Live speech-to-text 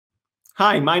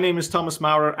Hi, my name is Thomas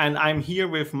Maurer, and I'm here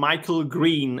with Michael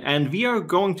Greene, and we are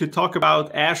going to talk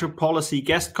about Azure Policy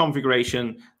Guest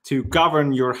Configuration to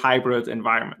govern your hybrid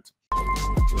environment.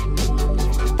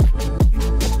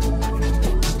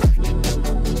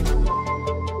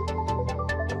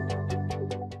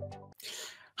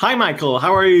 Hi, Michael.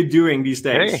 How are you doing these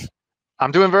days? Hey,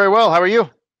 I'm doing very well. How are you?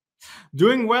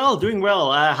 Doing well, doing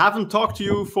well. I haven't talked to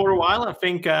you for a while. I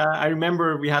think I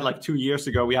remember we had like 2 years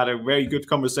ago, we had a very good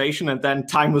conversation and then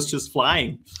time was just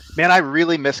flying. Man, I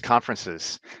really miss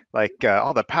conferences, like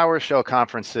all the PowerShell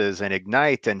conferences and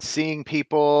Ignite and seeing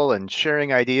people and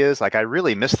sharing ideas. Like I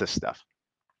really miss this stuff.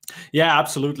 Yeah,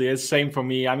 absolutely. It's the same for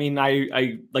me. I mean,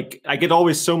 I get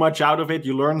always so much out of it.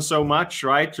 You learn so much,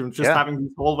 right? From just having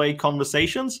these hallway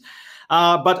conversations.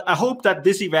 But I hope that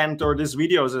this event or this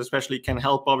videos especially can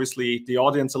help, obviously, the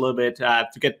audience a little bit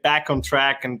to get back on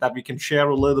track, and that we can share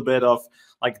a little bit of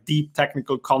like deep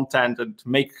technical content and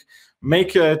make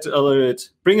it a little bit,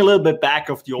 bring a little bit back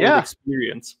of the old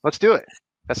experience. Let's do it.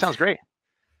 That sounds great.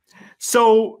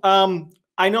 So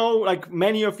I know like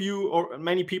many of you or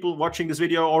many people watching this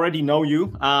video already know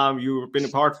you. You've been a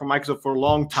part from Microsoft for a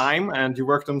long time and you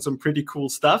worked on some pretty cool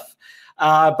stuff.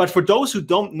 But for those who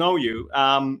don't know you,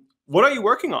 what are you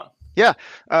working on? Yeah.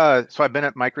 So I've been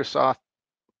at Microsoft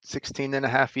 16 and a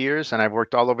half years, and I've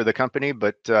worked all over the company,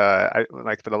 but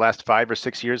like for the last 5 or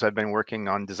 6 years, I've been working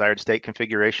on desired state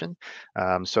configuration.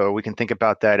 So we can think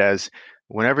about that as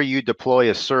whenever you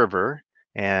deploy a server,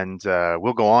 and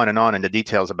we'll go on and on into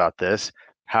details about this,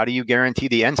 how do you guarantee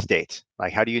the end state?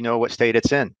 Like, how do you know what state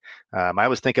it's in? I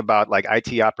always think about like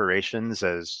IT operations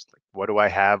as what do I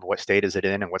have, what state is it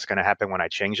in, and what's going to happen when I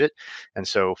change it. And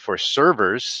so for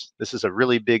servers, this is a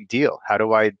really big deal. How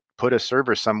do I put a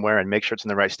server somewhere and make sure it's in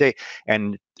the right state?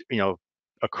 And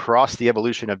across the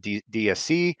evolution of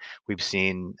DSC, we've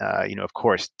seen of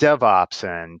course DevOps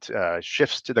and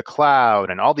shifts to the cloud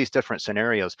and all these different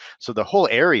scenarios. So the whole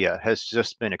area has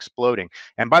just been exploding.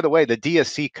 And by the way, the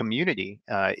DSC community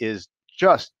is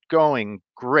just going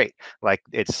great. Like,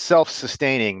 it's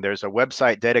self-sustaining. There's a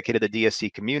website dedicated to the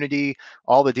DSC community.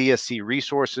 All the DSC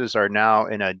resources are now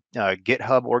in a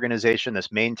GitHub organization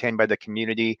that's maintained by the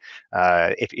community.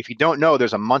 If you don't know,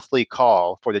 there's a monthly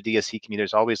call for the DSC community.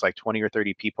 There's always like 20 or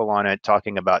 30 people on it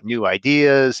talking about new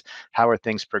ideas, how are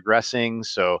things progressing.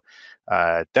 So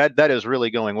that is really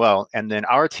going well. And then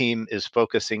our team is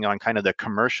focusing on kind of the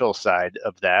commercial side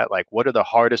of that. Like, what are the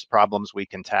hardest problems we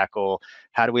can tackle?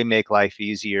 How do we make life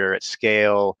easier at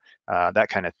scale? That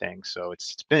kind of thing. So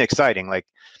it's been exciting. Like,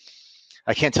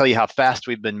 I can't tell you how fast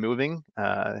we've been moving,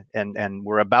 and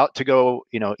we're about to go,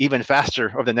 even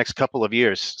faster over the next couple of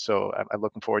years. So I'm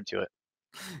looking forward to it.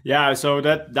 Yeah, so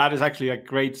that is actually like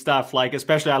great stuff. Like,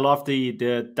 especially I love the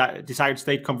desired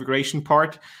state configuration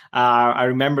part. I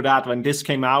remember that when this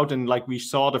came out and like we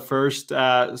saw the first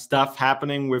stuff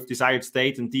happening with desired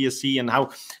state and DSC and how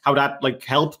that like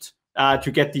helped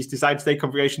to get these desired state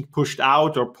configuration pushed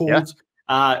out or pulled.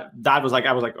 That was like,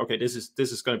 I was like, okay, this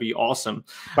is going to be awesome.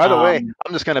 By the way,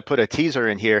 I'm just going to put a teaser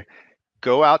in here.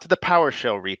 Go out to the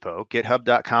PowerShell repo,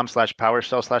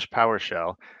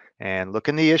 github.com/PowerShell/PowerShell. And look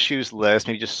in the issues list,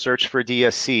 maybe just search for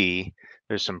DSC.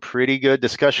 There's some pretty good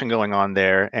discussion going on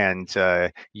there. And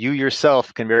you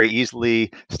yourself can very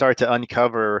easily start to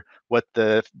uncover what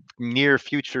the near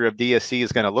future of DSC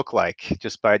is going to look like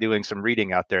just by doing some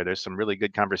reading out there. There's some really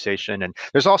good conversation. And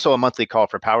there's also a monthly call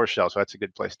for PowerShell, so that's a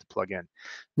good place to plug in.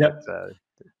 Yep.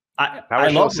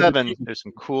 PowerShell 7, there's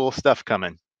some cool stuff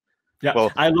coming. Yeah,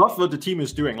 well, I love what the team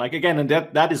is doing. Like, again, and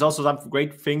that is also some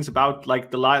great things about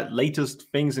like the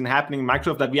latest things happening in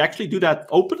Microsoft, that we actually do that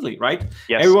openly, right?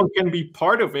 Yes. Everyone can be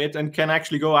part of it and can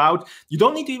actually go out. You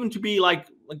don't need even to be like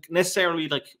necessarily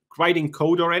like writing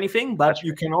code or anything, but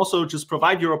you can also just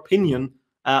provide your opinion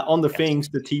on the things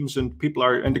the teams and people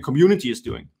and the community is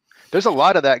doing. There's a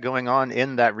lot of that going on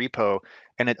in that repo,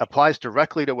 and it applies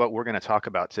directly to what we're going to talk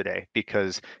about today,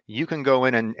 because you can go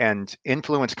in and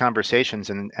influence conversations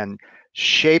and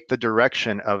shape the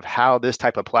direction of how this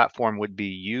type of platform would be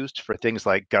used for things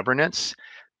like governance,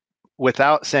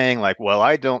 without saying like, well,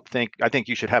 I think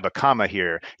you should have a comma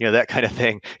here, that kind of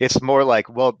thing. It's more like,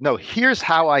 well, no, here's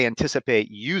how I anticipate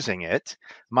using it.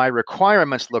 My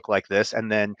requirements look like this,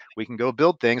 and then we can go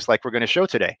build things like we're going to show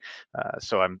today.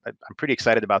 So I'm pretty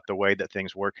excited about the way that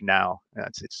things work now.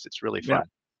 It's really fun. Yeah.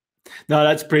 No,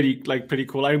 that's pretty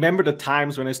cool. I remember the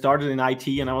times when I started in IT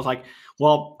and I was like,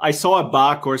 well, I saw a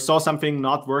bug or saw something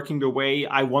not working the way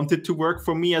I wanted to work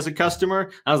for me as a customer.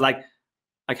 I was like,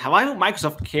 like, why don't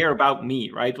Microsoft care about me,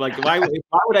 right? Like, why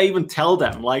would I even tell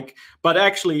them? Like, but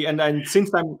actually, and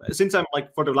since I'm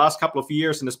like, for the last couple of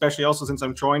years, and especially also since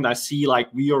I'm joined, I see like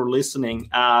we are listening,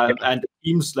 and the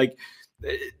teams, like,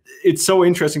 it's so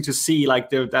interesting to see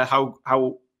like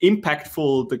how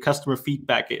impactful the customer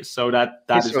feedback is. So that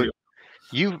is real.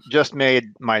 You just made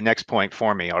my next point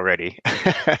for me already.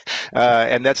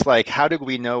 And that's like, how do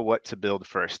we know what to build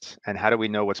first? And how do we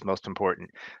know what's most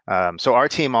important? So our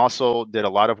team also did a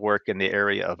lot of work in the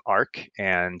area of Arc.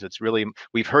 And it's really,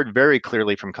 we've heard very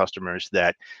clearly from customers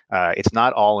that it's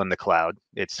not all in the cloud,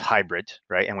 it's hybrid,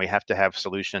 right? And we have to have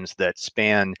solutions that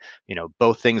span, you know,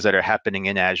 both things that are happening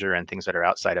in Azure and things that are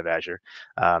outside of Azure.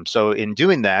 So in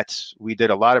doing that, we did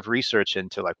a lot of research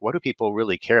into like, what do people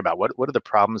really care about? What are the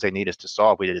problems they need us to solve?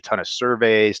 We did a ton of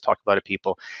surveys, talked to a lot of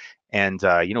people. And,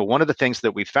 you know, one of the things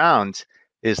that we found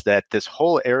is that this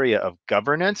whole area of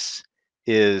governance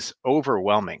is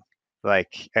overwhelming.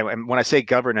 Like, and when I say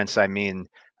governance, I mean,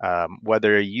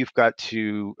 whether you've got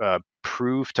to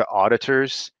prove to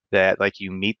auditors that like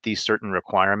you meet these certain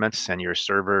requirements and your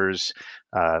servers,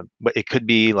 but it could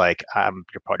be like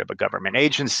you're part of a government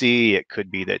agency. It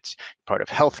could be that you're part of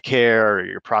healthcare, or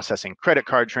you're processing credit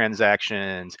card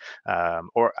transactions.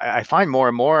 Or I find more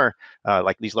and more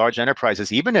like these large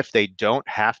enterprises, even if they don't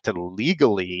have to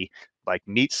legally like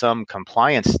meet some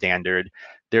compliance standard,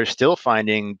 they're still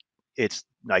finding it's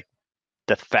like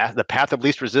the path of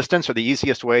least resistance, or the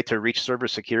easiest way to reach server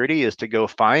security, is to go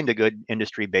find a good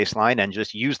industry baseline and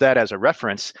just use that as a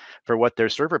reference for what their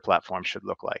server platform should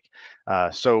look like.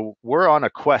 So we're on a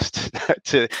quest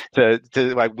to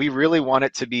like, we really want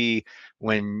it to be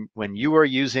when you are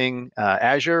using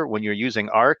Azure, when you're using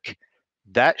Arc,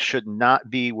 that should not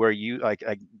be where you like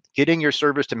getting your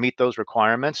servers to meet those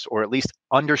requirements, or at least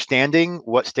understanding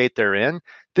what state they're in.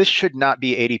 This should not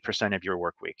be 80% of your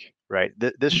work week, right?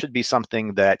 This should be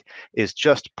something that is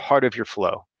just part of your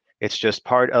flow. It's just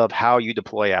part of how you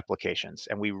deploy applications.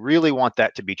 And we really want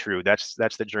that to be true. That's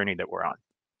the journey that we're on.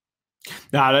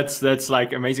 Yeah, that's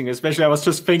like amazing. Especially, I was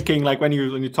just thinking like when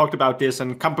you talked about this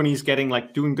and companies getting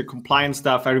like doing the compliance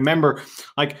stuff. I remember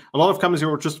like a lot of companies who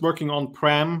were just working on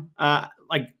prem,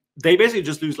 like they basically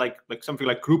just lose like something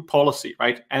like group policy,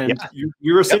 right? And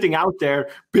you were sitting out there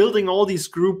building all these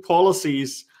group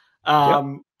policies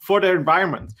for their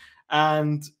environment,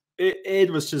 and it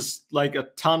was just like a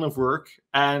ton of work,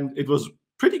 and it was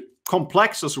pretty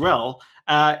complex as well.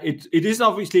 It is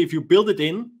obviously, if you build it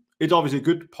in, it's obviously a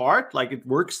good part, like it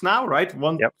works now, right?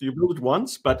 You build it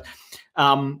once, but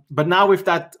now with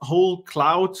that whole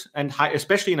cloud and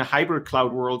especially in a hybrid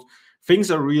cloud world,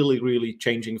 things are really, really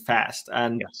changing fast.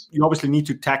 And you obviously need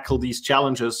to tackle these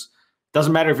challenges.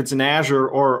 Doesn't matter if it's in Azure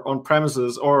or on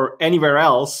premises or anywhere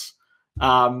else.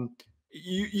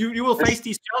 You will face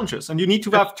these challenges, and you need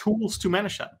to have tools to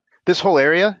manage that. This whole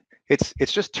area, it's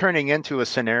just turning into a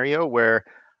scenario where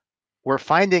we're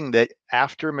finding that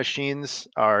after machines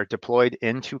are deployed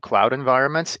into cloud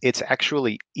environments, it's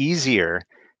actually easier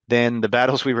than the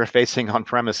battles we were facing on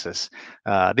premises,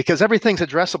 because everything's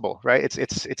addressable, right?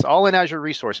 It's all in Azure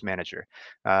Resource Manager.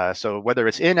 So whether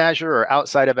it's in Azure or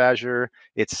outside of Azure,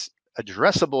 it's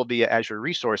addressable via Azure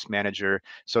Resource Manager.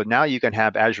 So now you can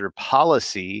have Azure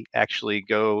Policy actually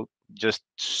go just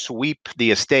sweep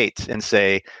the estate and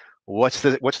say,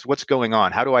 what's going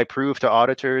on? How do I prove to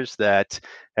auditors that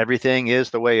everything is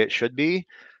the way it should be?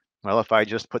 Well, if I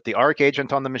just put the Arc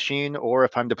agent on the machine, or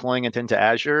if I'm deploying it into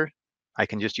Azure, I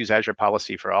can just use Azure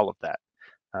Policy for all of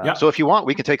that. So if you want,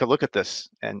 we can take a look at this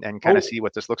and kind of see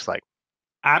what this looks like.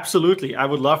 Absolutely. I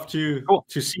would love to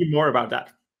see more about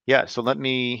that. Yeah, so let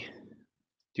me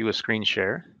do a screen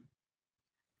share.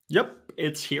 Yep,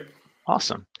 it's here.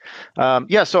 Awesome.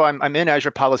 Yeah, so I'm in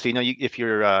Azure Policy. You know, if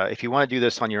you want to do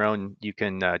this on your own, you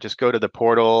can just go to the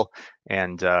portal,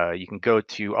 and you can go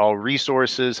to all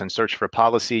resources and search for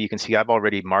policy. You can see I've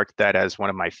already marked that as one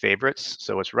of my favorites,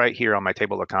 so it's right here on my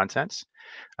table of contents.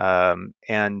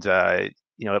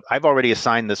 You know, I've already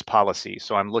assigned this policy,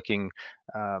 so I'm looking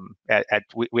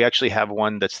we actually have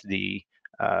one that's the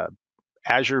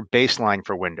Azure baseline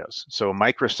for Windows. So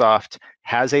Microsoft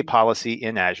has a policy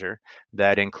in Azure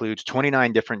that includes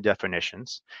 29 different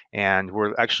definitions, and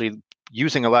we're actually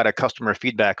using a lot of customer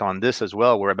feedback on this as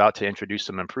well. We're about to introduce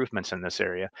some improvements in this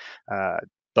area,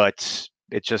 but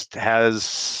it just has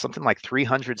something like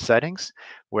 300 settings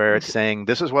where it's saying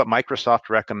this is what Microsoft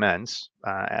recommends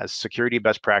as security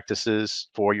best practices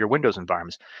for your Windows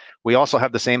environments. We also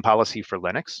have the same policy for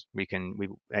Linux.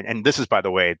 And this is, by the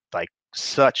way, like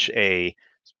such a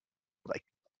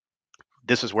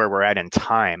this is where we're at in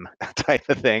time type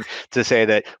of thing, to say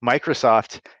that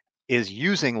Microsoft is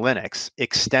using Linux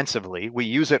extensively. We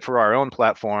use it for our own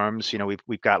platforms. You know,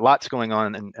 we've got lots going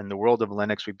on in the world of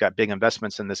Linux. We've got big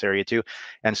investments in this area too.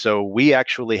 And so we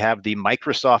actually have the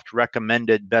Microsoft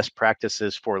recommended best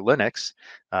practices for Linux,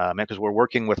 because we're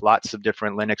working with lots of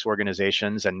different Linux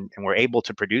organizations, and we're able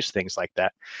to produce things like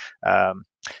that.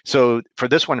 So for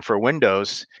this one, for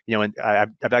Windows, you know, and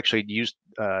I've actually used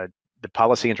the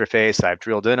policy interface. I've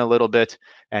drilled in a little bit,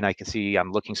 and I can see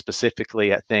I'm looking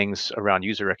specifically at things around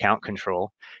user account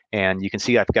control. And you can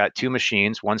see I've got two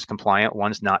machines. One's compliant,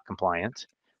 one's not compliant.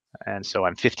 And so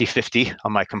I'm 50-50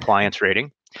 on my compliance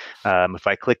rating. If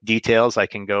I click details, I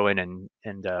can go in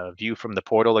and view from the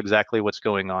portal exactly what's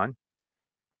going on.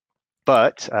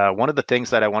 But one of the things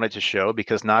that I wanted to show,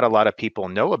 because not a lot of people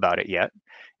know about it yet,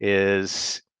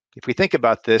 is if we think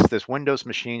about this Windows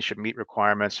machine should meet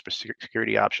requirements for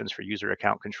security options for user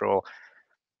account control.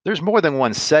 There's more than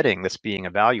one setting that's being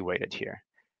evaluated here.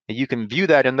 And you can view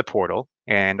that in the portal,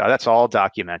 and that's all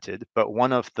documented. But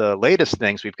one of the latest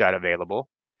things we've got available,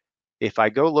 if I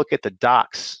go look at the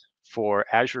docs for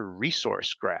Azure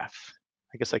Resource Graph,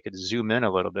 I guess I could zoom in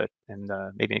a little bit and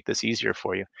maybe make this easier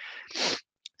for you.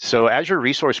 So Azure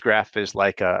Resource Graph is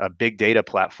like a big data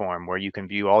platform where you can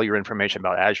view all your information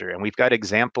about Azure. And we've got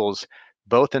examples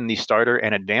both in the starter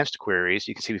and advanced queries.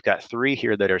 You can see we've got 3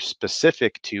 here that are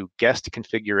specific to guest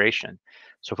configuration.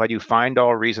 So if I do find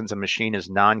all reasons a machine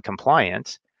is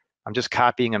non-compliant, I'm just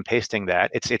copying and pasting that.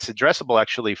 It's addressable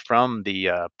actually from the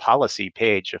policy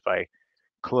page. If I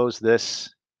close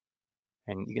this,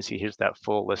 and you can see here's that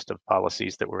full list of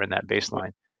policies that were in that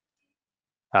baseline.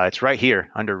 It's right here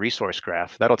under Resource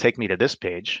Graph. That'll take me to this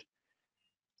page.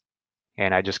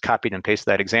 And I just copied and pasted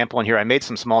that example in here. I made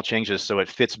some small changes so it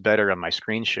fits better on my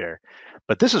screen share.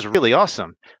 But this is really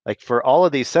awesome. Like for all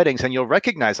of these settings, and you'll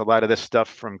recognize a lot of this stuff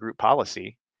from group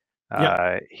policy.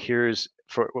 Here's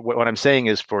for what I'm saying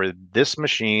is for this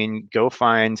machine, go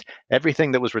find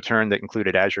everything that was returned that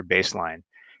included Azure Baseline.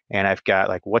 And I've got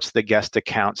like, what's the guest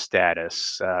account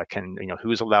status?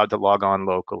 Who's allowed to log on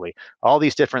locally? All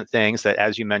these different things that,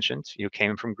 as you mentioned,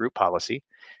 came from group policy.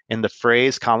 In the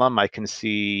phrase column, I can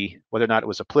see whether or not it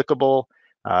was applicable.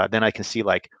 Then I can see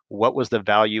like what was the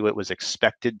value it was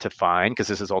expected to find, because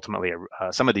this is ultimately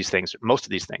some of these things, most of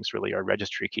these things really are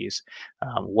registry keys.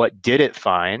 What did it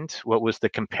find? What was the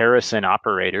comparison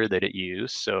operator that it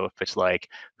used? So if it's like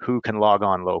who can log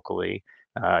on locally,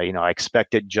 I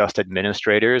expected just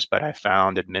administrators, but I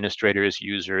found administrators,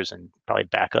 users, and probably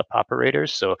backup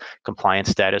operators. So compliance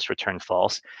status returned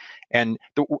false. And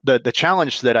the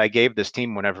challenge that I gave this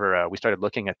team whenever we started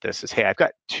looking at this is, hey, I've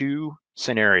got 2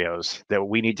 scenarios that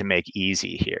we need to make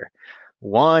easy here.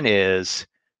 One is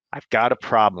I've got a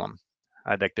problem.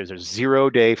 Like there's a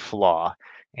 0-day flaw,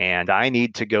 and I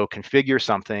need to go configure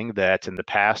something that in the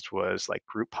past was like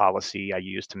group policy I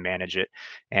used to manage it.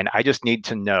 And I just need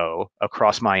to know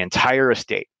across my entire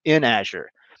estate in Azure,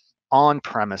 on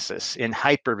premises, in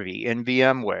Hyper-V, in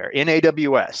VMware, in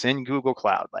AWS, in Google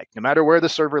Cloud, like no matter where the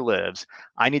server lives,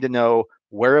 I need to know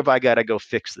where have I got to go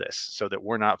fix this so that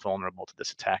we're not vulnerable to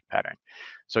this attack pattern.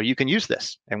 So you can use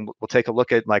this, and we'll take a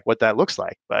look at like what that looks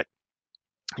like. But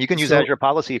you can use Azure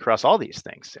Policy across all these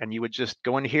things, and you would just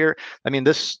go in here. I mean,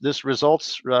 this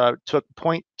results took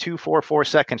 0.244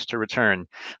 seconds to return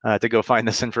to go find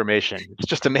this information. It's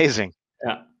just amazing.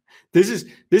 Yeah, this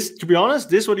to be honest,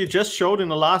 this what you just showed in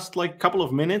the last like couple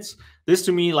of minutes. This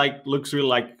to me like looks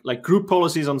really like group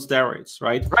policies on steroids,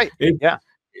 right? Right.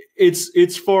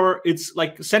 It's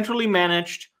like centrally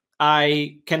managed.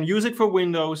 I can use it for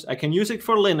Windows. I can use it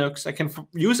for Linux. I can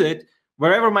use it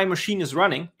wherever my machine is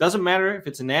running. Doesn't matter if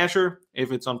it's in Azure,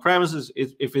 if it's on premises,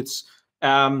 if it's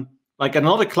like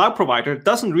another cloud provider, it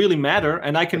doesn't really matter,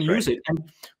 and I can use it.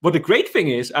 And what the great thing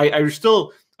is, I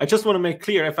just want to make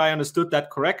clear if I understood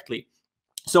that correctly.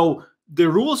 So the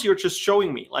rules you're just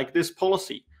showing me, like this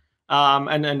policy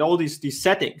and all these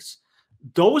settings,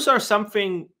 those are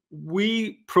something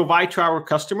we provide to our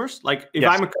customers. Like if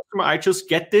I'm a customer, I just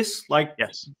get this. Like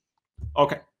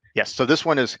okay. Yes, so this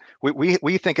one is,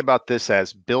 we think about this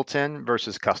as built-in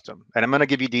versus custom. And I'm going to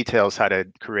give you details how to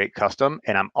create custom,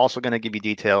 and I'm also going to give you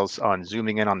details on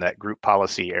zooming in on that group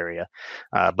policy area.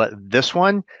 But this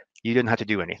one, you didn't have to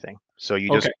do anything. So you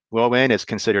just go in, it's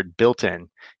considered built-in.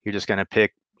 You're just going to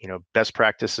pick, best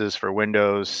practices for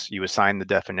Windows, you assign the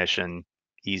definition,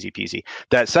 easy peasy.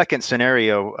 That second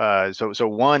scenario, so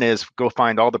one is go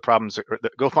find all the problems, or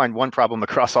go find one problem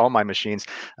across all my machines.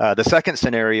 The second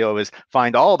scenario is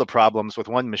find all the problems with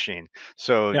one machine.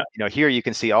 So here you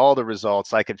can see all the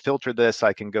results. I can filter this.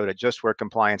 I can go to just where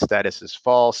compliance status is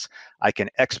false. I can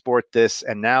export this,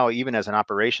 and now even as an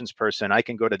operations person, I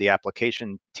can go to the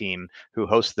application team who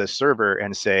hosts this server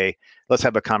and say, let's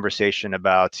have a conversation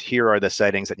about here are the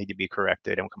settings that need to be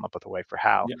corrected, and we'll come up with a way for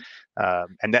how.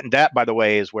 And that, by the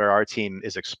way, is where our team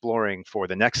is exploring for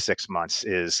the next 6 months,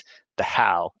 is the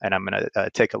how. And I'm going to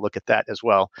take a look at that as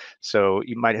well. So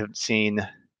you might have seen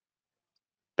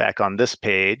back on this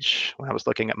page when I was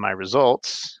looking at my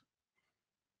results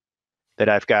that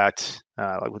I've got,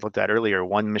 like we looked at earlier,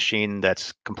 one machine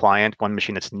that's compliant, one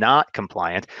machine that's not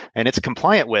compliant, and it's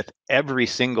compliant with every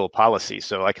single policy.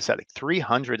 So like I said, like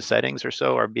 300 settings or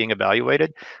so are being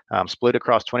evaluated, split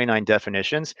across 29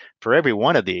 definitions. For every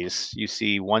one of these, you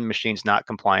see one machine's not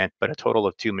compliant, but a total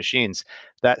of 2 machines.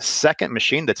 That second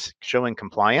machine that's showing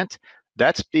compliant,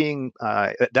 that's being,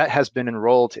 that has been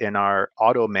enrolled in our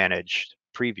auto-managed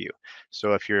preview.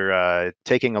 So if you're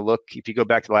taking a look, if you go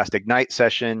back to the last Ignite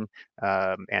session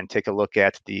and take a look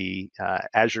at the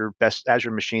Azure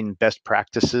machine best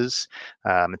practices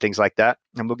and things like that,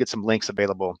 and we'll get some links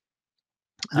available.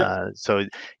 So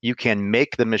you can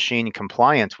make the machine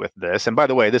compliant with this. And by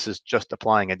the way, this is just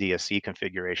applying a DSC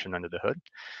configuration under the hood,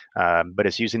 but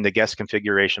it's using the guest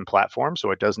configuration platform,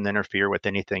 so it doesn't interfere with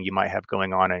anything you might have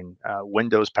going on in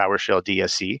Windows PowerShell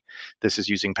DSC. This is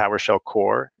using PowerShell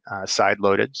core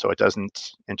side-loaded, so it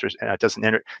doesn't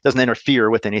interfere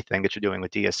with anything that you're doing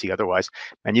with DSC otherwise.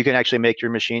 And you can actually make your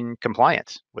machine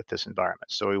compliant with this environment.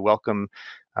 So we welcome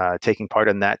taking part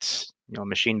in that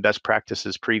machine best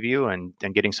practices preview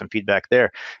and getting some feedback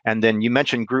there. And then you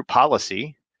mentioned group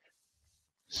policy.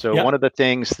 So one of the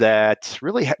things that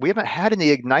really we haven't had any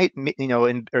Ignite,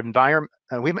 environment.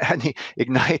 We haven't had any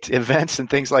Ignite events and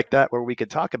things like that where we could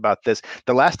talk about this.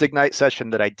 The last Ignite session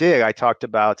that I did, I talked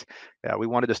about we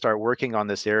wanted to start working on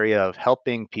this area of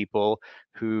helping people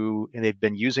who they've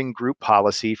been using group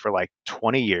policy for like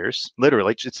 20 years.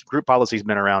 Literally, group policy has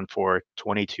been around for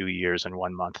 22 years and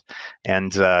 1 month.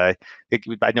 And I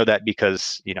know that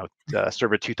because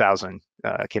Server 2000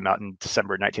 came out in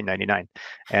December 1999.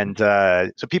 And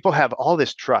so people have all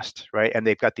this trust, right? And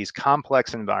they've got these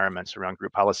complex environments around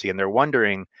group policy, and they're wondering,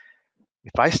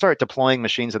 if I start deploying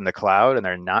machines in the cloud and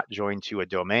they're not joined to a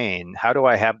domain, how do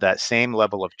I have that same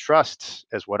level of trust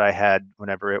as what I had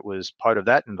whenever it was part of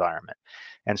that environment?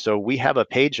 And so we have a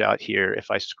page out here.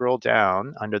 If I scroll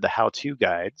down under the how-to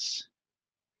guides,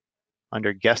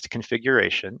 under guest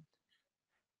configuration,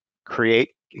 create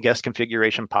guest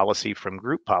configuration policy from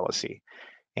group policy.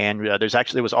 And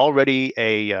there was already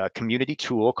a community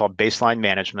tool called Baseline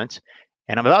Management.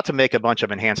 And I'm about to make a bunch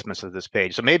of enhancements to this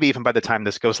page. So maybe even by the time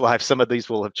this goes live, some of these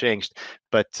will have changed.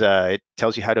 But it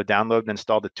tells you how to download and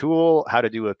install the tool, how to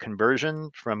do a conversion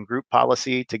from group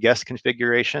policy to guest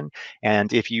configuration.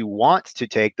 And if you want to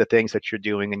take the things that you're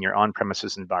doing in your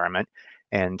on-premises environment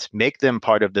and make them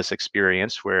part of this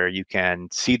experience where you can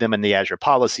see them in the Azure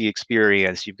Policy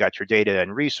experience, you've got your data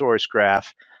and resource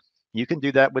graph, you can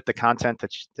do that with the content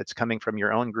that's coming from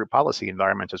your own group policy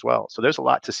environment as well. So there's a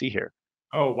lot to see here.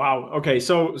 Oh wow. Okay,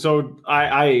 so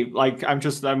I'm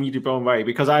just immediately blown away,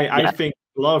 because I think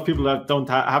a lot of people that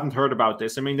haven't heard about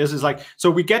this. I mean, this is like,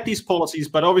 so we get these policies,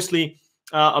 but obviously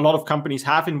a lot of companies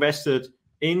have invested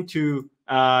into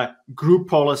group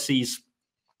policies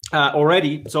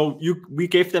already. So we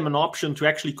gave them an option to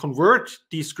actually convert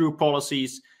these group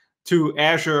policies to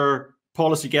Azure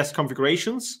Policy Guest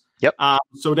Configurations. Yep.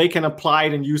 So they can apply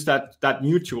it and use that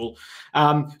new tool.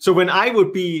 So when I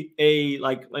would be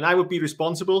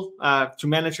responsible to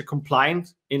manage a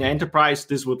compliant in enterprise,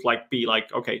 this would be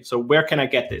okay, so where can I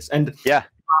get this? And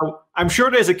I'm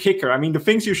sure there's a kicker. I mean, the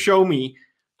things you show me,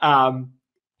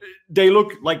 they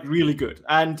look like really good.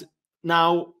 And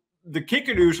now the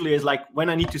kicker usually is when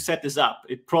I need to set this up,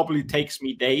 it probably takes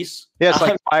me days. Yeah, it's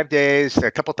like 5 days,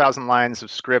 a couple thousand lines of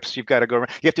scripts you've got to go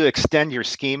around. You have to extend your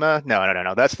schema.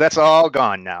 No. That's all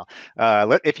gone now.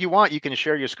 If you want, you can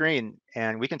share your screen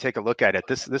and we can take a look at it.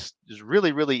 This is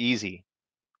really, really easy.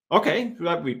 Okay,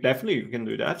 we definitely can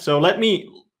do that. So let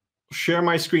me share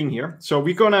my screen here. So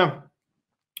we're gonna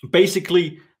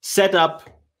basically set up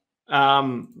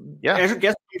Azure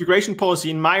Guest Configuration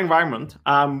Policy in my environment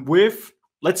with,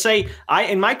 let's say,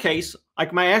 in my case,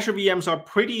 like my Azure VMs are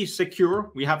pretty secure.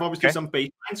 We have obviously Okay. some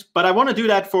baselines, but I want to do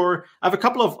that for, I have a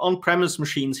couple of on-premise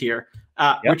machines here,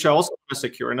 which I also want to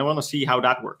secure, and I want to see how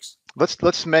that works.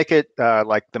 Let's make it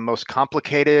like the most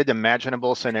complicated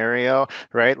imaginable scenario,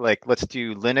 right? Like let's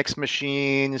do Linux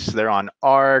machines. They're on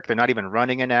Arc. They're not even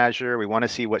running in Azure. We want to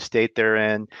see what state they're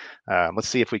in. Let's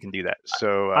see if we can do that.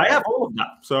 So I have all of that,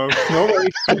 so no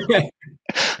worries.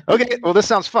 Okay, well, this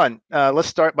sounds fun. Let's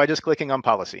start by just clicking on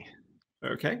policy.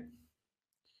 Okay.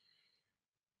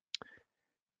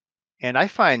 And I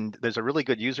find there's a really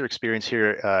good user experience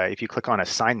here if you click on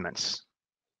assignments.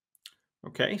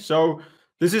 Okay, so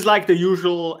this is like the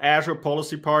usual Azure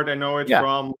policy part. I know it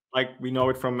from, like, we know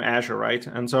it from Azure, right?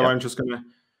 And so I'm just going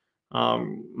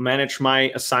to manage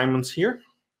my assignments here.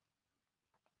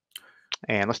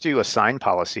 And let's do assign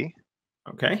policy.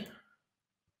 Okay.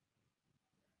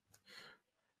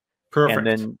 Perfect. And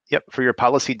then, yep, for your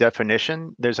policy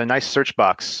definition, there's a nice search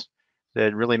box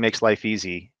that really makes life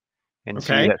easy. And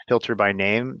see that filter by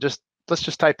name. Let's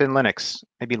just type in Linux,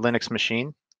 maybe Linux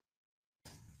machine.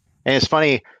 And it's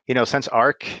funny, you know, since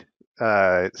Arc,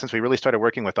 since we really started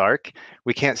working with Arc,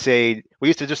 we can't say, we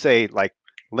used to just say like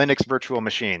Linux virtual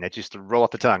machine. It used to roll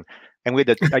off the tongue. And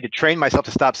I had to train myself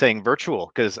to stop saying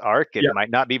virtual, because Arc, it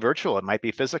might not be virtual, it might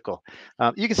be physical.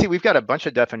 You can see we've got a bunch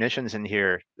of definitions in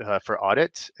here for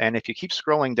audit. And if you keep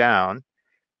scrolling down,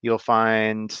 you'll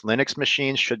find Linux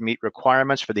machines should meet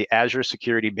requirements for the Azure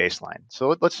security baseline.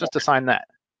 So let's just assign that.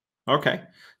 Okay.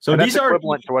 So and these that's are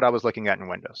equivalent to what I was looking at in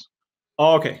Windows.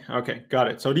 Oh, okay. Okay. Got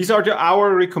it. So these are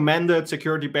our recommended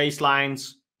security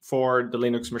baselines for the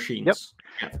Linux machines.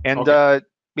 Yep. And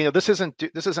you know, this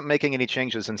isn't making any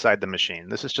changes inside the machine.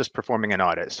 This is just performing an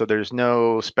audit. So there's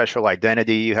no special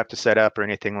identity you have to set up or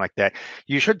anything like that.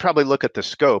 You should probably look at the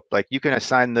scope. Like you can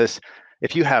assign this.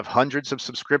 If you have hundreds of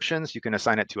subscriptions, you can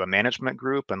assign it to a management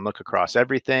group and look across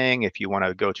everything. If you want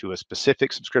to go to a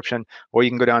specific subscription, or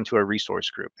you can go down to a resource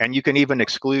group, and you can even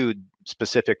exclude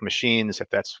specific machines if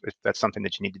that's something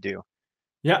that you need to do.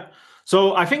 Yeah.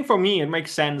 So I think for me, it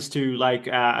makes sense to, like,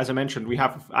 as I mentioned,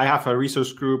 I have a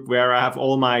resource group where I have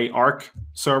all my Arc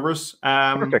servers.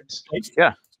 Perfect. Placed.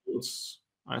 Yeah. So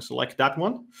I select that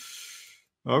one.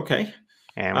 Okay.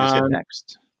 And we'll just hit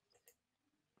next.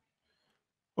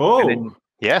 Oh. Then,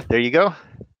 yeah, there you go.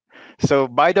 So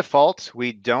by default,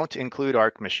 we don't include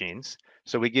Arc machines.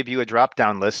 So we give you a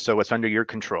drop-down list, so it's under your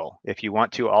control. If you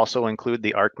want to also include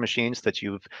the Arc machines that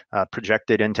you've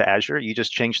projected into Azure, you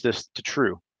just change this to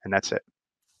true, and that's it.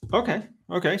 Okay.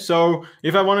 Okay. So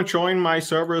if I want to join my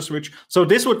servers, so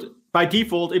this would, by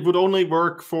default, it would only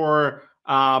work for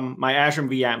my Azure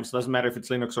VMs. Doesn't matter if it's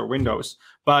Linux or Windows.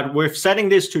 But with setting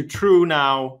this to true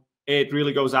now, it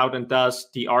really goes out and does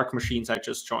the Arc machines I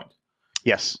just joined.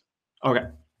 Yes. Okay.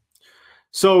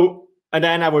 So, and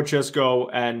then I would just go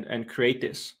and create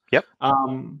this. Yep.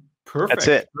 Perfect. That's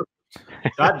it.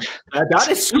 That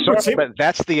is super simple. But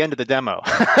that's the end of the demo.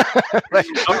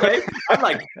 Okay. I'm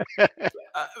like,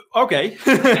 okay.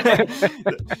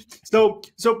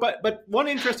 But one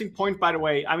interesting point, by the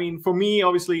way, I mean, for me,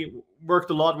 obviously worked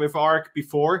a lot with Arc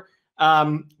before.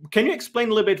 Can you explain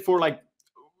a little bit for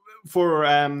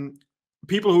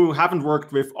people who haven't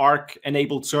worked with Arc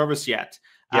enabled servers yet,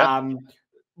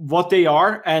 what they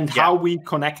are and how we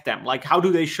connect them? Like, how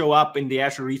do they show up in the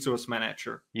Azure Resource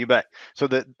Manager? You bet. So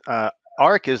the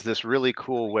Arc is this really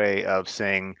cool way of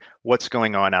saying what's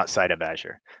going on outside of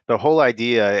Azure. The whole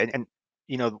idea, and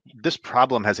you know, this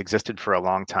problem has existed for a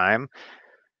long time.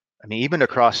 I mean, even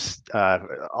across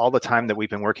all the time that we've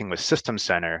been working with System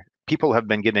Center, people have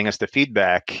been giving us the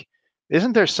feedback,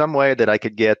 isn't there some way that I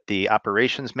could get the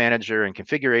operations manager and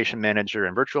configuration manager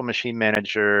and virtual machine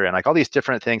manager and like all these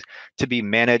different things to be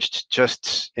managed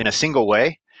just in a single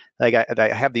way? Like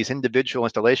I have these individual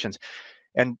installations.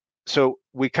 And so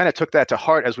we kind of took that to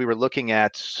heart as we were looking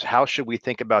at how should we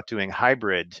think about doing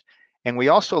hybrid. And we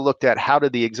also looked at how do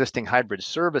the existing hybrid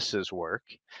services work.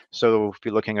 So if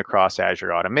you're looking across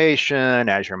Azure Automation,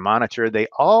 Azure Monitor, they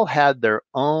all had their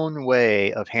own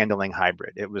way of handling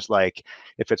hybrid. It was like,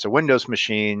 if it's a Windows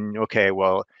machine, okay,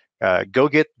 well, go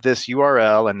get this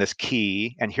URL and this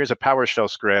key, and here's a PowerShell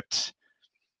script.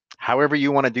 However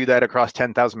you want to do that across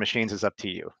 10,000 machines is up to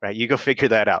you, right? You go figure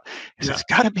that out. So it's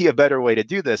got to be a better way to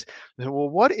do this. Well,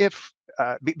 what if,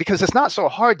 because it's not so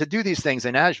hard to do these things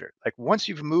in Azure. Like once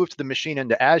you've moved the machine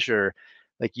into Azure,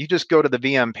 like you just go to the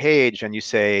VM page and you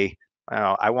say,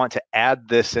 I want to add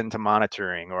this into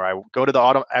monitoring, or I go to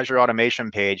the Azure Automation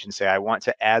page and say, I want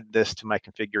to add this to my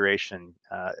configuration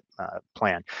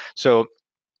plan. So,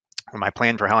 or my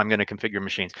plan for how I'm going to configure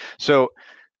machines. So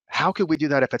how could we do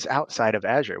that if it's outside of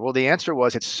Azure? Well, the answer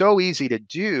was it's so easy to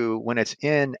do when it's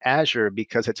in Azure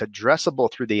because it's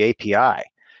addressable through the API,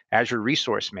 Azure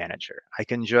Resource Manager. I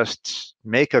can just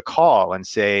make a call and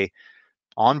say,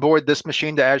 onboard this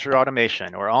machine to Azure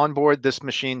Automation or onboard this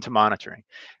machine to monitoring.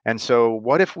 And so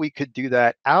what if we could do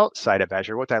that outside of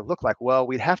Azure? What would that look like? Well,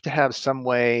 we'd have to have some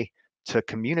way to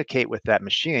communicate with that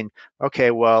machine.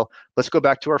 Okay, well, let's go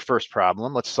back to our first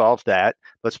problem. Let's solve that.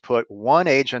 Let's put one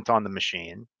agent on the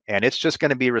machine, and it's just going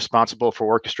to be responsible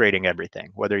for orchestrating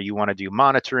everything, whether you want to do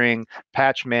monitoring,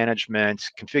 patch management,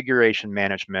 configuration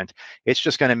management. It's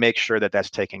just going to make sure that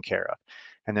that's taken care of.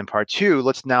 And then part two,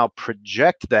 let's now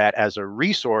project that as a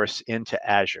resource into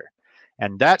Azure.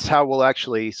 And that's how we'll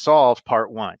actually solve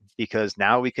part one, because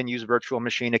now we can use virtual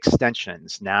machine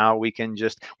extensions. Now we can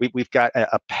just, we've got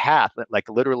a path, like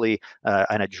literally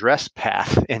an address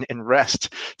path in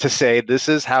REST to say, this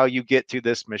is how you get to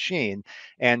this machine.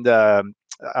 And I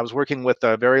was working with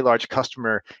a very large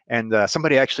customer, and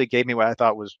somebody actually gave me what I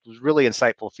thought was really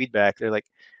insightful feedback. They're like,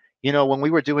 you know, when we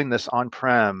were doing this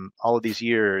on-prem all of these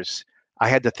years, I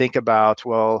had to think about,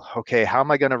 well, okay, how am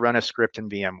I going to run a script in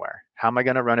VMware? How am I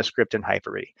going to run a script in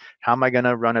Hyper-V? How am I going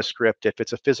to run a script if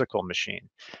it's a physical machine?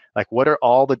 Like, what are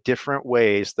all the different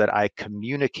ways that I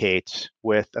communicate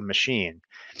with a machine?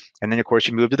 And then, of course,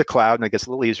 you move to the cloud, and it gets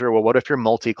a little easier. Well, what if you're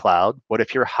multi-cloud? What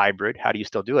if you're hybrid? How do you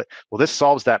still do it? Well, this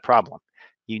solves that problem.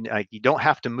 You don't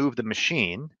have to move the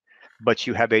machine, but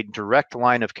you have a direct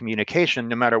line of communication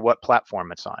no matter what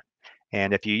platform it's on.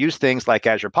 And if you use things like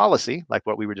Azure Policy, like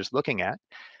what we were just looking at,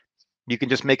 you can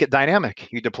just make it dynamic.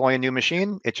 You deploy a new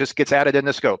machine, it just gets added in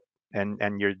the scope, and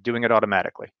you're doing it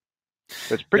automatically.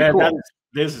 So it's pretty cool.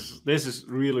 This is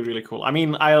really, really cool. I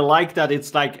mean, I like that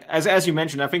it's like, as you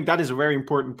mentioned, I think that is a very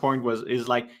important point, is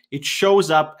like it shows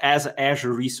up as an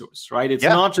Azure resource, right? It's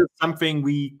not just something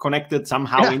we connected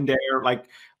somehow in there, like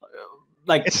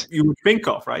you would think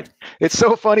of, right? It's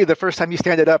so funny the first time you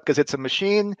stand it up, because it's a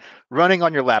machine running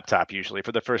on your laptop usually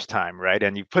for the first time, right?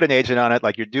 And you put an agent on it,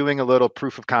 like you're doing a little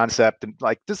proof of concept, and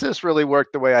like, does this really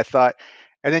work the way I thought?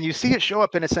 And then you see it show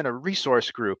up, and it's in a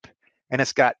resource group, and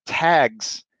it's got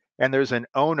tags, and there's an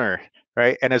owner,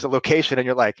 right? And there's a location, and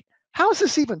you're like, how is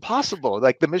this even possible?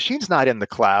 Like, the machine's not in the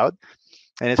cloud,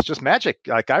 and it's just magic.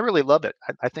 Like, I really love it.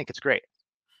 I think it's great.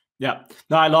 Yeah,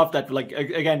 no, I love that. Like,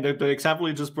 again, the example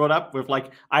you just brought up with,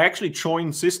 like, I actually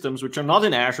join systems which are not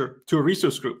in Azure to a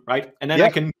resource group, right? And then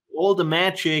I can do all the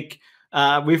magic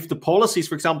with the policies,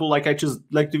 for example, like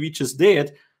we just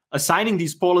did, assigning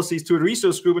these policies to a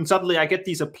resource group, and suddenly I get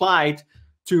these applied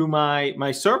to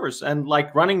my servers and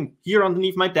like running here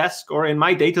underneath my desk or in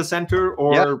my data center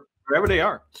or wherever they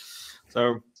are.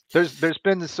 So there's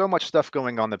been so much stuff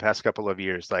going on the past couple of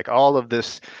years, like all of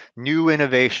this new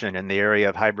innovation in the area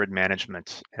of hybrid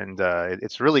management, and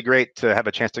it's really great to have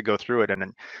a chance to go through it. And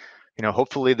then, you know,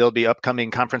 hopefully there'll be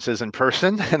upcoming conferences in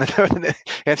person, and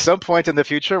at some point in the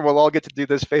future we'll all get to do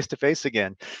this face to face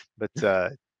again.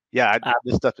 But yeah,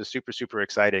 this stuff is super, super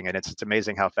exciting, and it's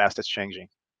amazing how fast it's changing.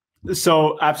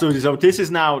 So absolutely. So this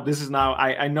is now.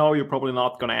 I know you're probably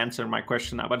not going to answer my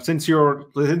question now, but since we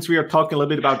are talking a little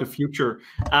bit about the future,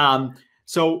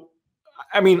 so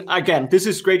I mean, again, this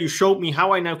is great. You showed me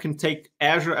how I now can take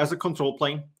Azure as a control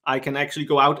plane. I can actually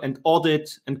go out and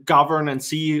audit and govern and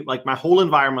see like my whole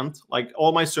environment, like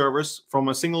all my servers from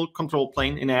a single control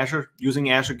plane in Azure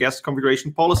using Azure Guest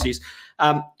Configuration policies.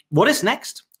 What is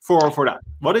next for that?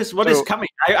 What is coming?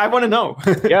 I want to know.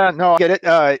 Yeah, no, I get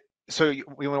it. So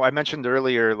I mentioned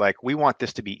earlier, like, we want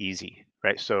this to be easy,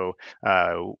 right? So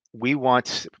we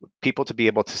want people to be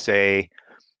able to say,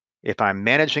 if I'm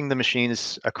managing the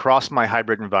machines across my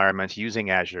hybrid environment using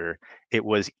Azure, it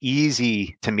was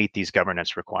easy to meet these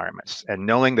governance requirements, and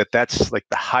knowing that that's like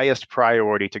the highest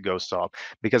priority to go solve.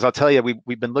 Because I'll tell you,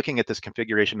 we've been looking at this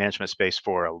configuration management space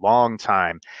for a long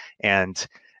time, and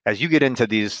as you get into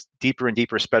these deeper and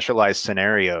deeper specialized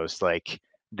scenarios, like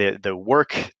the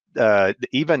work,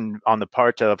 even on the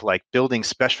part of like building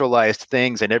specialized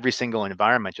things in every single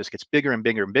environment, just gets bigger and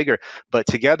bigger and bigger. But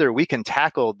together we can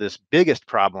tackle this biggest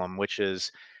problem, which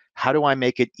is, how do I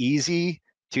make it easy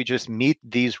to just meet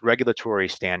these regulatory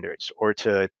standards or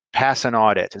to pass an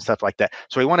audit and stuff like that?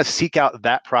 So we want to seek out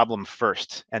that problem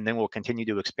first, and then we'll continue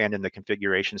to expand in the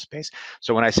configuration space.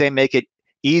 So when I say make it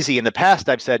easy, in the past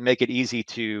I've said make it easy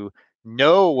to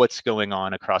know what's going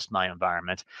on across my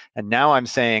environment. And now I'm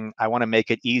saying I want to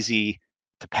make it easy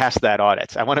to pass that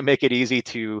audit. I want to make it easy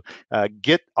to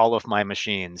get all of my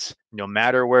machines, no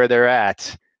matter where they're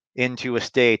at, into a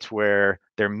state where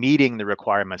they're meeting the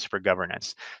requirements for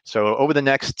governance. So over the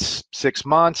next 6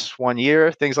 months, 1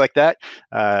 year, things like that,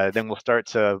 then we'll start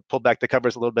to pull back the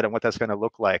covers a little bit on what that's going to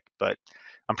look like. But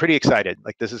I'm pretty excited.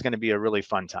 Like, this is going to be a really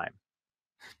fun time.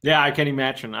 Yeah, I can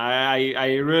imagine.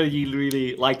 I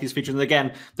really like these features. And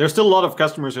again, there's still a lot of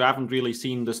customers who haven't really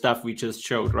seen the stuff we just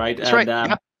showed, right? That's right.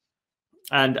 Yeah.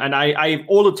 And I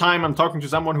all the time I'm talking to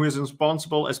someone who is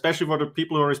responsible, especially for the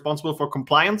people who are responsible for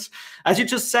compliance. As you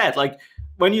just said, like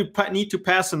when you need to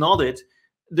pass an audit,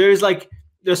 there's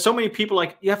so many people,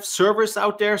 like you have servers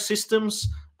out there, systems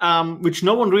which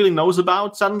no one really knows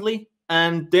about suddenly,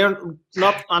 and they're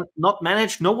not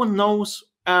managed. No one knows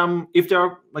if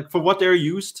they're like for what they're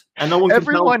used, and no one can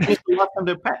tell what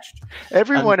they're patched.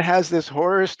 Everyone has this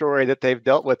horror story that they've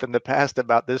dealt with in the past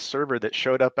about this server that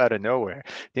showed up out of nowhere.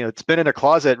 You know, it's been in a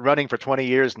closet running for 20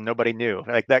 years and nobody knew.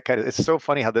 Like that kind of, it's so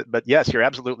funny how that, but yes, you're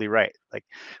absolutely right. Like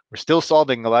we're still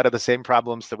solving a lot of the same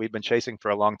problems that we've been chasing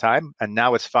for a long time, and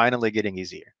now it's finally getting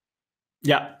easier.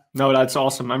 Yeah, no, that's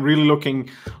awesome. I'm really looking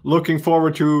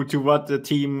forward to what the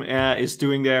team is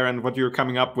doing there and what you're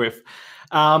coming up with.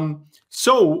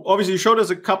 So obviously you showed us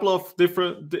a couple of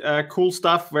different cool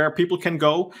stuff where people can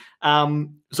go.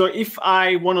 So if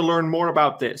I want to learn more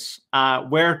about this,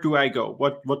 where do I go?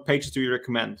 What pages do you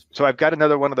recommend? So I've got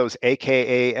another one of those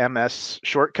AKA-MS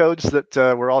short codes that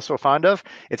we're also fond of.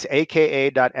 It's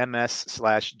aka.ms/GC,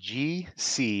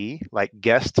 like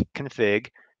guest config,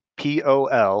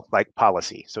 POL, like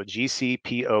policy. So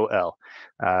GCPOL.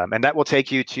 And that will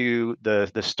take you to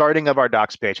the starting of our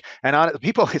docs page. And on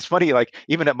people, it's funny, like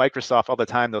even at Microsoft all the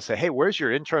time, they'll say, hey, where's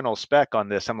your internal spec on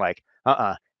this? I'm like,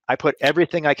 I put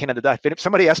everything I can in the docs. If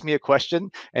somebody asked me a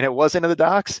question and it wasn't in the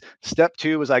docs, step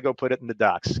 2 is I go put it in the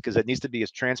docs, because it needs to be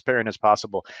as transparent as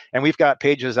possible. And we've got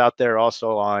pages out there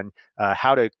also on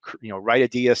how to write a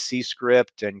DSC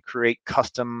script and create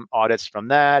custom audits from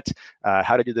that,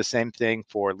 how to do the same thing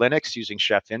for Linux using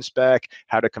Chef Inspec,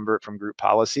 how to convert from group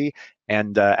policy.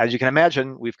 And as you can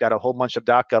imagine, we've got a whole bunch of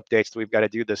doc updates that we've got to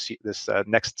do this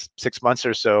next 6 months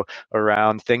or so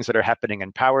around things that are happening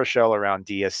in PowerShell, around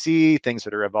DSC, things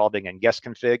that are evolving in guest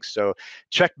config. So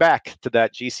check back to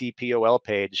that GCPOL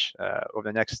page over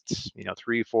the next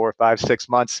 3, 4, 5, 6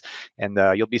 months, and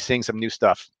you'll be seeing some new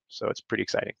stuff. So it's pretty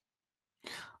exciting.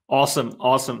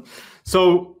 Awesome.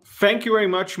 So thank you very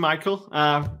much, Michael.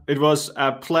 It was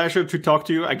a pleasure to talk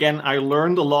to you again. I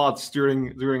learned a lot during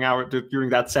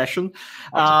that session.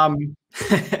 Awesome.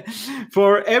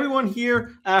 For everyone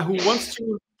here who wants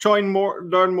to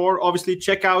learn more, obviously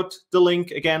check out the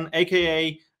link again,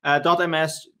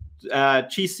 aka.ms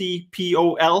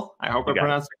GCPOL. I hope I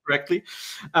pronounced it correctly.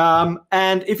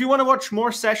 And if you want to watch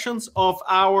more sessions of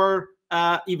our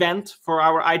event for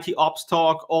our IT Ops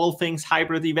Talk, all things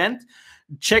hybrid event,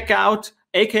 check out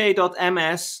aka.ms/IT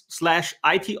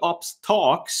Ops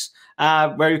Talks,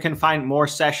 where you can find more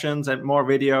sessions and more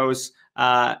videos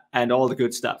and all the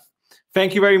good stuff.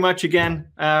 Thank you very much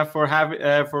again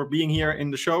for being here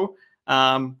in the show.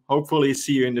 Hopefully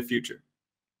see you in the future.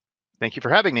 Thank you for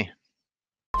having me.